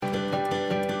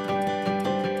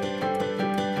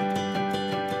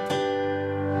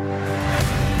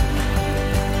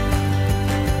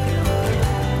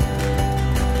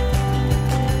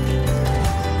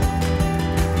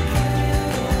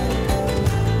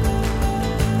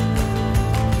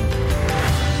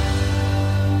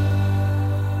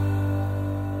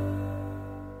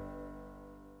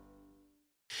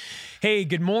Hey,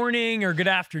 good morning or good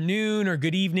afternoon or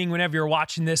good evening whenever you're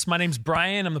watching this. My name's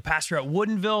Brian. I'm the pastor at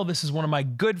Woodinville. This is one of my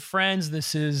good friends.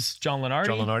 This is John Lenardi.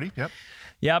 John Lenardi, yep.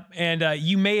 Yep, and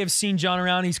you may have seen John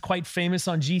around. He's quite famous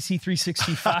on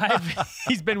GC365.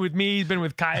 He's been with me. He's been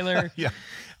with Kyler. Yeah.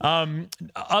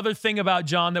 Other thing about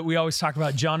John that we always talk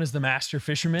about, John is the master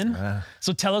fisherman.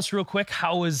 So tell us real quick,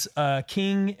 how was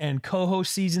King and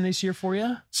co-host season this year for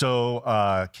you?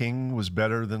 So King was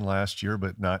better than last year,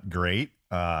 but not great.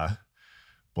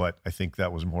 But I think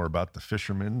that was more about the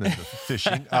fishermen than the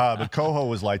fishing. The coho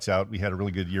was lights out. We had a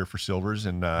really good year for silvers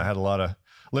and had a lot of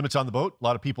limits on the boat, a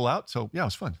lot of people out. So yeah, it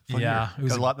was fun. Yeah, year.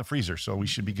 Got a lot in the freezer, so we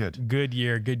should be good. Good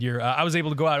year. I was able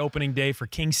to go out opening day for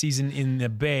King season in the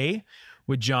Bay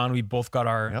with John. We both got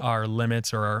our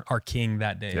limits or our King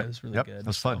that day. It was really good. That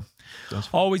was fun.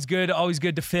 Always good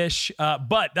to fish.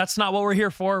 But that's not what we're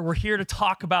here for. We're here to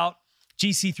talk about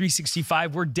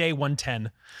GC365. We're day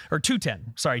 110 or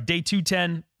 210. Sorry, day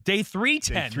 210, day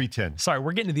 310. Day 310. Sorry,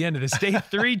 we're getting to the end of this. Day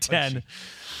 310.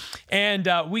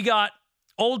 And we got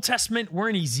Old Testament. We're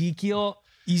in Ezekiel.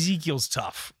 Ezekiel's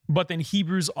tough, but then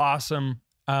Hebrew's awesome.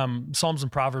 Psalms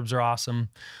and Proverbs are awesome.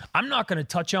 I'm not going to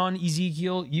touch on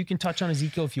Ezekiel. You can touch on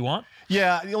Ezekiel if you want.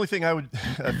 Yeah, the only thing I would,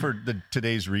 for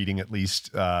today's reading at least,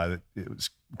 it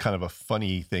was kind of a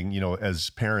funny thing,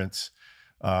 as parents,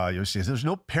 you say there's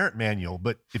no parent manual,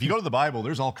 but if you go to the Bible,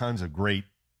 there's all kinds of great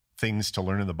things to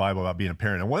learn in the Bible about being a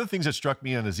parent. And one of the things that struck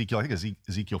me on Ezekiel, I think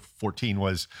Ezekiel 14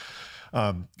 was,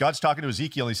 God's talking to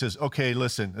Ezekiel and he says, okay,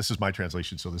 listen, this is my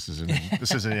translation. So this is an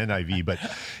NIV, but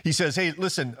he says, hey,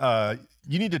 listen,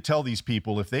 you need to tell these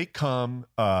people if they come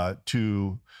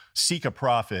to seek a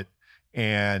prophet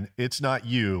and it's not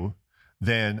you,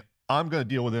 then I'm going to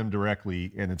deal with them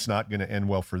directly and it's not going to end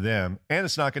well for them. And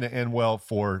it's not going to end well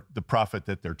for the prophet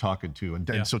that they're talking to.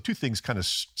 And so two things kind of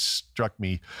struck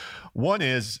me. One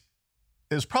is,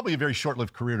 it was probably a very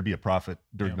short-lived career to be a prophet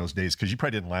during those days because you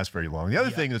probably didn't last very long. The other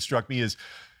thing that struck me is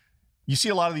you see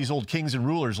a lot of these old kings and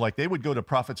rulers, like they would go to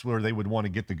prophets where they would want to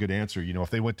get the good answer. If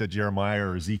they went to Jeremiah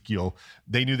or Ezekiel,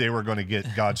 they knew they were going to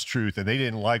get God's truth and they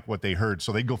didn't like what they heard.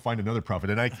 So they'd go find another prophet.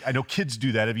 And I know kids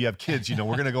do that. If you have kids, we're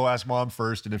going to go ask mom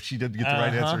first. And if she didn't get the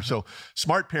right answer. So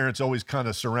smart parents always kind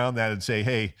of surround that and say,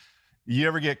 hey, you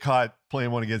ever get caught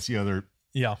playing one against the other,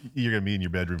 you're going to be in your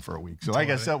bedroom for a week. So totally. I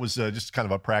guess that was just kind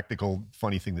of a practical,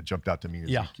 funny thing that jumped out to me.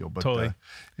 Ezekiel, but totally.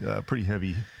 Pretty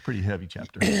heavy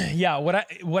chapter. Yeah.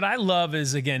 What I love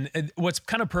is, again, what's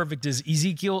kind of perfect is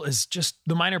Ezekiel is just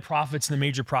the minor prophets and the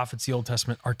major prophets, the Old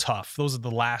Testament, are tough. Those are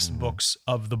the last books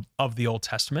of the Old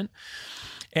Testament.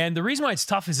 And the reason why it's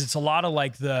tough is it's a lot of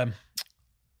like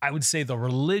I would say the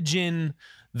religion,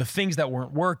 the things that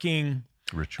weren't working.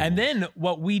 Rituals. And then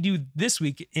what we do this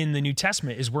week in the New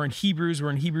Testament is we're in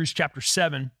Hebrews chapter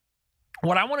 7.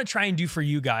 What I want to try and do for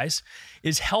you guys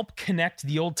is help connect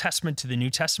the Old Testament to the New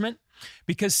Testament,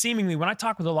 because seemingly when I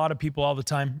talk with a lot of people all the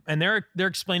time and they're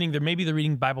explaining that maybe they're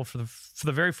reading the Bible for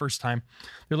the very first time,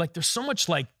 they're like, there's so much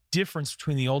like difference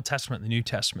between the Old Testament and the New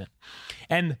Testament.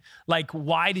 And like,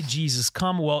 why did Jesus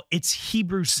come? Well, it's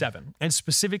Hebrews 7. And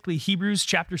specifically Hebrews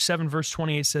chapter 7, verse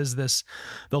 28 says this: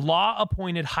 the law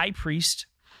appointed high priests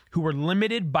who were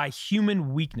limited by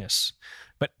human weakness.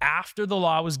 But after the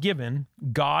law was given,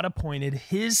 God appointed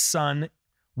his son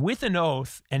with an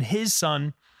oath, and his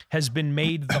son has been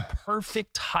made the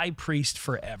perfect high priest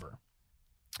forever.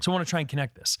 So I want to try and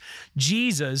connect this.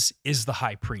 Jesus is the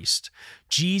high priest.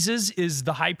 Jesus is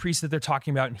the high priest that they're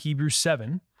talking about in Hebrews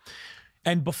 7.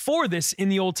 And before this, in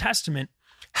the Old Testament,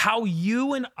 how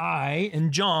you and I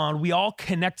and John, we all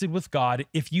connected with God,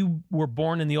 if you were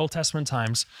born in the Old Testament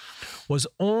times, was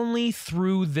only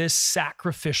through this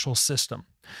sacrificial system.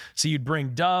 So you'd bring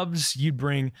doves, you'd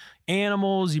bring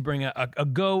animals, you'd bring a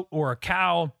goat or a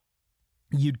cow,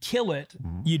 you'd kill it,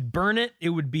 you'd burn it. It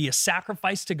would be a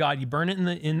sacrifice to God. You burn it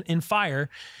in fire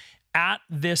at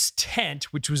this tent,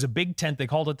 which was a big tent. They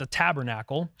called it the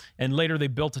tabernacle, and later they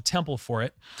built a temple for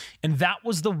it. And that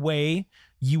was the way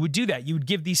you would do that. You would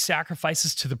give these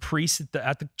sacrifices to the priests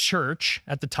at the church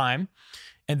at the time,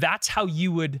 and that's how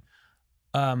you would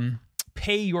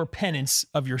pay your penance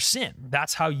of your sin.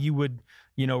 That's how you would,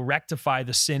 rectify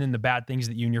the sin and the bad things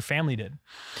that you and your family did.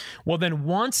 Well, then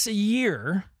once a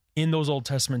year in those Old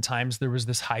Testament times, there was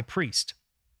this high priest.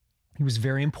 He was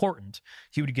very important.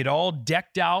 He would get all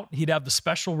decked out. He'd have the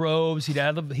special robes. He'd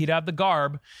have the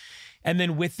garb. And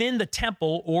then within the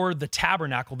temple or the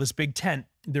tabernacle, this big tent,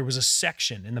 there was a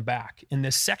section in the back. And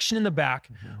this section in the back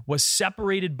was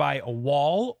separated by a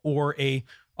wall or a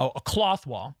cloth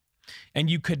wall.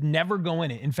 And you could never go in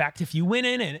it. In fact, if you went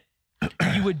in it,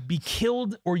 you would be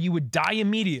killed or you would die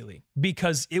immediately,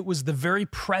 because it was the very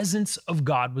presence of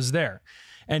God was there.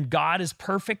 and God is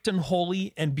perfect and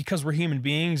holy, and because we're human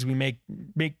beings, we make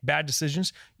bad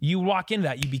decisions. You walk into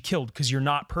that, you'd be killed because you're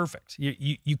not perfect.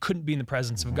 You couldn't be in the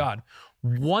presence of God.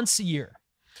 Once a year,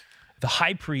 the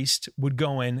high priest would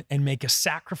go in and make a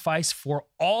sacrifice for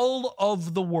all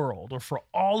of the world, or for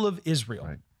all of Israel.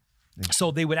 Right.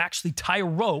 So they would actually tie a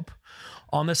rope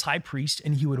on this high priest,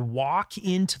 and he would walk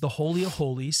into the Holy of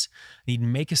Holies, and he'd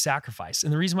make a sacrifice.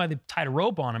 And the reason why they tied a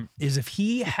rope on him is if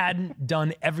he hadn't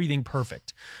done everything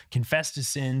perfect, confessed his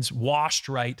sins, washed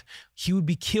right, he would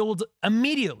be killed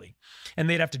immediately. And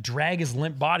they'd have to drag his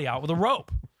limp body out with a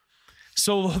rope.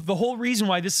 So the whole reason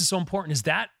why this is so important is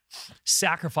that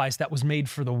sacrifice that was made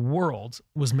for the world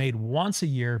was made once a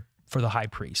year for the high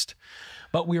priest.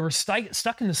 But we were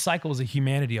stuck in the cycle as a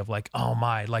humanity of like, oh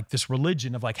my, like this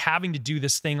religion of like having to do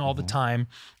this thing all the time.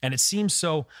 And it seems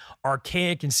so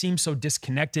archaic and seems so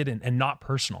disconnected and not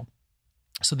personal.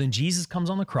 So then Jesus comes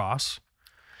on the cross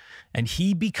and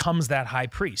he becomes that high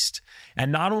priest.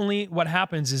 And not only what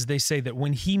happens is they say that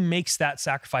when he makes that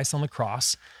sacrifice on the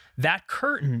cross, that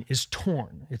curtain is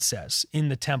torn, it says, in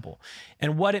the temple.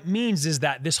 And what it means is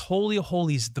that this Holy of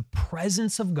Holies, the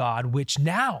presence of God, which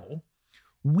now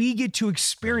we get to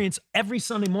experience every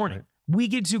Sunday morning, we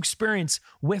get to experience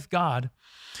with God,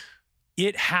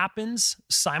 it happens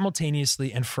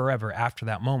simultaneously and forever after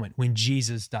that moment when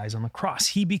Jesus dies on the cross.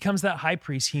 He becomes that high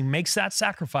priest. He makes that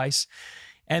sacrifice.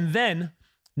 And then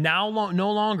now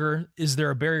no longer is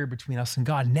there a barrier between us and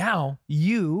God. Now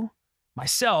you,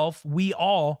 myself, we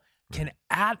all can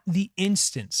at the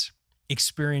instant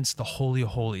experience the Holy of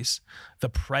Holies, the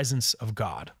presence of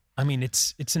God. I mean,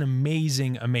 it's an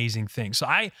amazing, amazing thing. So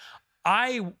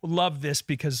I love this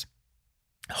because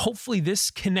hopefully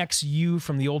this connects you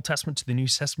from the Old Testament to the New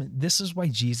Testament. This is why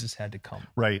Jesus had to come.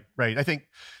 Right. I think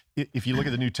if you look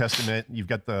at the New Testament, you've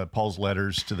got Paul's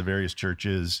letters to the various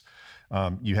churches.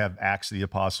 You have Acts of the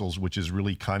Apostles, which is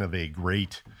really kind of a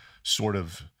great sort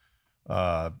of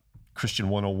Christian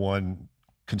 101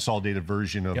 consolidated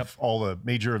version of all the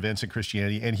major events in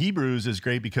Christianity. And Hebrews is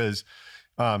great because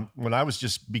when I was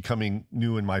just becoming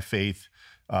new in my faith,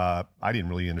 I didn't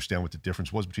really understand what the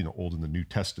difference was between the Old and the New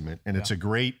Testament. And it's a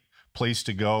great place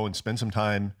to go and spend some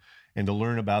time and to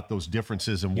learn about those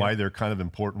differences and why they're kind of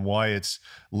important, why it's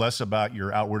less about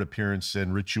your outward appearance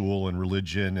and ritual and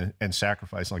religion and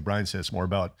sacrifice. Like Brian says, more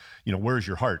about, where's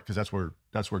your heart? Because that's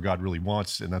where God really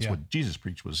wants. And that's what Jesus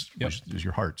preached was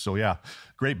your heart. So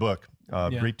great book.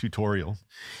 Great tutorial.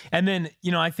 And then,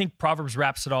 I think Proverbs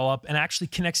wraps it all up and actually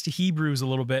connects to Hebrews a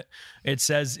little bit. It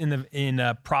says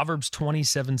in Proverbs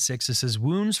 27:6, it says,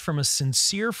 wounds from a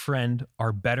sincere friend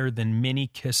are better than many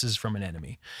kisses from an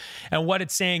enemy. And what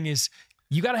it's saying is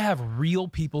you got to have real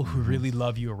people who really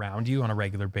love you around you on a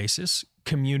regular basis,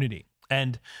 community.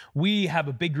 And we have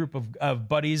a big group of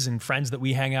buddies and friends that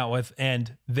we hang out with,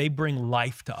 and they bring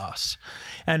life to us.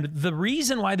 And the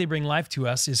reason why they bring life to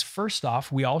us is, first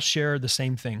off, we all share the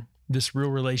same thing, this real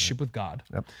relationship with God.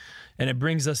 Yep. And it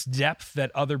brings us depth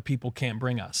that other people can't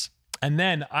bring us. And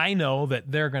then I know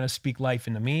that they're going to speak life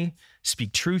into me,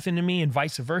 speak truth into me, and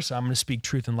vice versa. I'm going to speak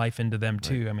truth and life into them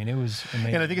too. Right. I mean, it was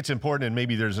amazing. And I think it's important, and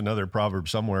maybe there's another proverb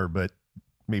somewhere, but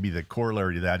maybe the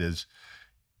corollary to that is,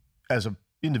 as a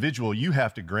individual, you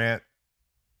have to grant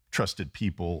trusted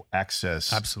people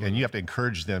access. Absolutely. And you have to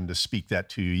encourage them to speak that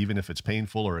to you, even if it's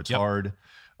painful or it's hard,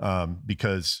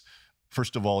 because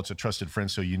first of all, it's a trusted friend,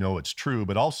 so it's true,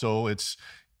 but also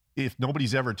if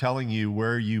nobody's ever telling you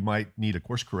where you might need a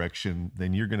course correction,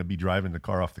 then you're going to be driving the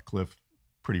car off the cliff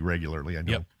pretty regularly.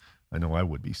 I know I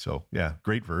would be. So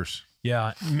great verse.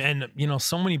 Yeah. And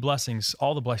so many blessings,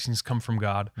 all the blessings come from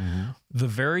God. Mm-hmm. The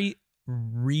very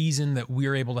reason that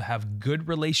we're able to have good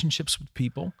relationships with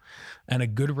people and a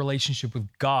good relationship with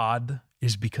God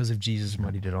is because of Jesus and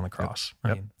what he did on the cross.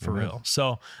 I mean, for real.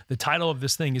 So the title of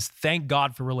this thing is Thank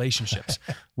God for Relationships.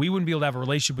 We wouldn't be able to have a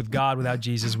relationship with God without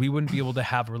Jesus. We wouldn't be able to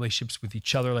have relationships with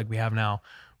each other like we have now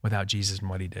without Jesus and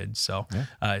what he did. So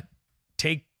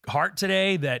take heart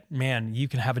today that, man, you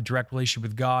can have a direct relationship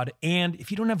with God. And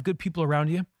if you don't have good people around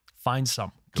you, find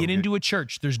some. Get into a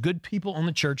church. There's good people in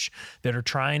the church that are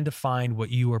trying to find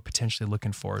what you are potentially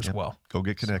looking for as well. Go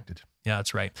get connected. Yeah,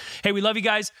 that's right. Hey, we love you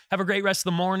guys. Have a great rest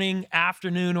of the morning,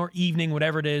 afternoon, or evening,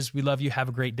 whatever it is. We love you. Have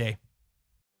a great day.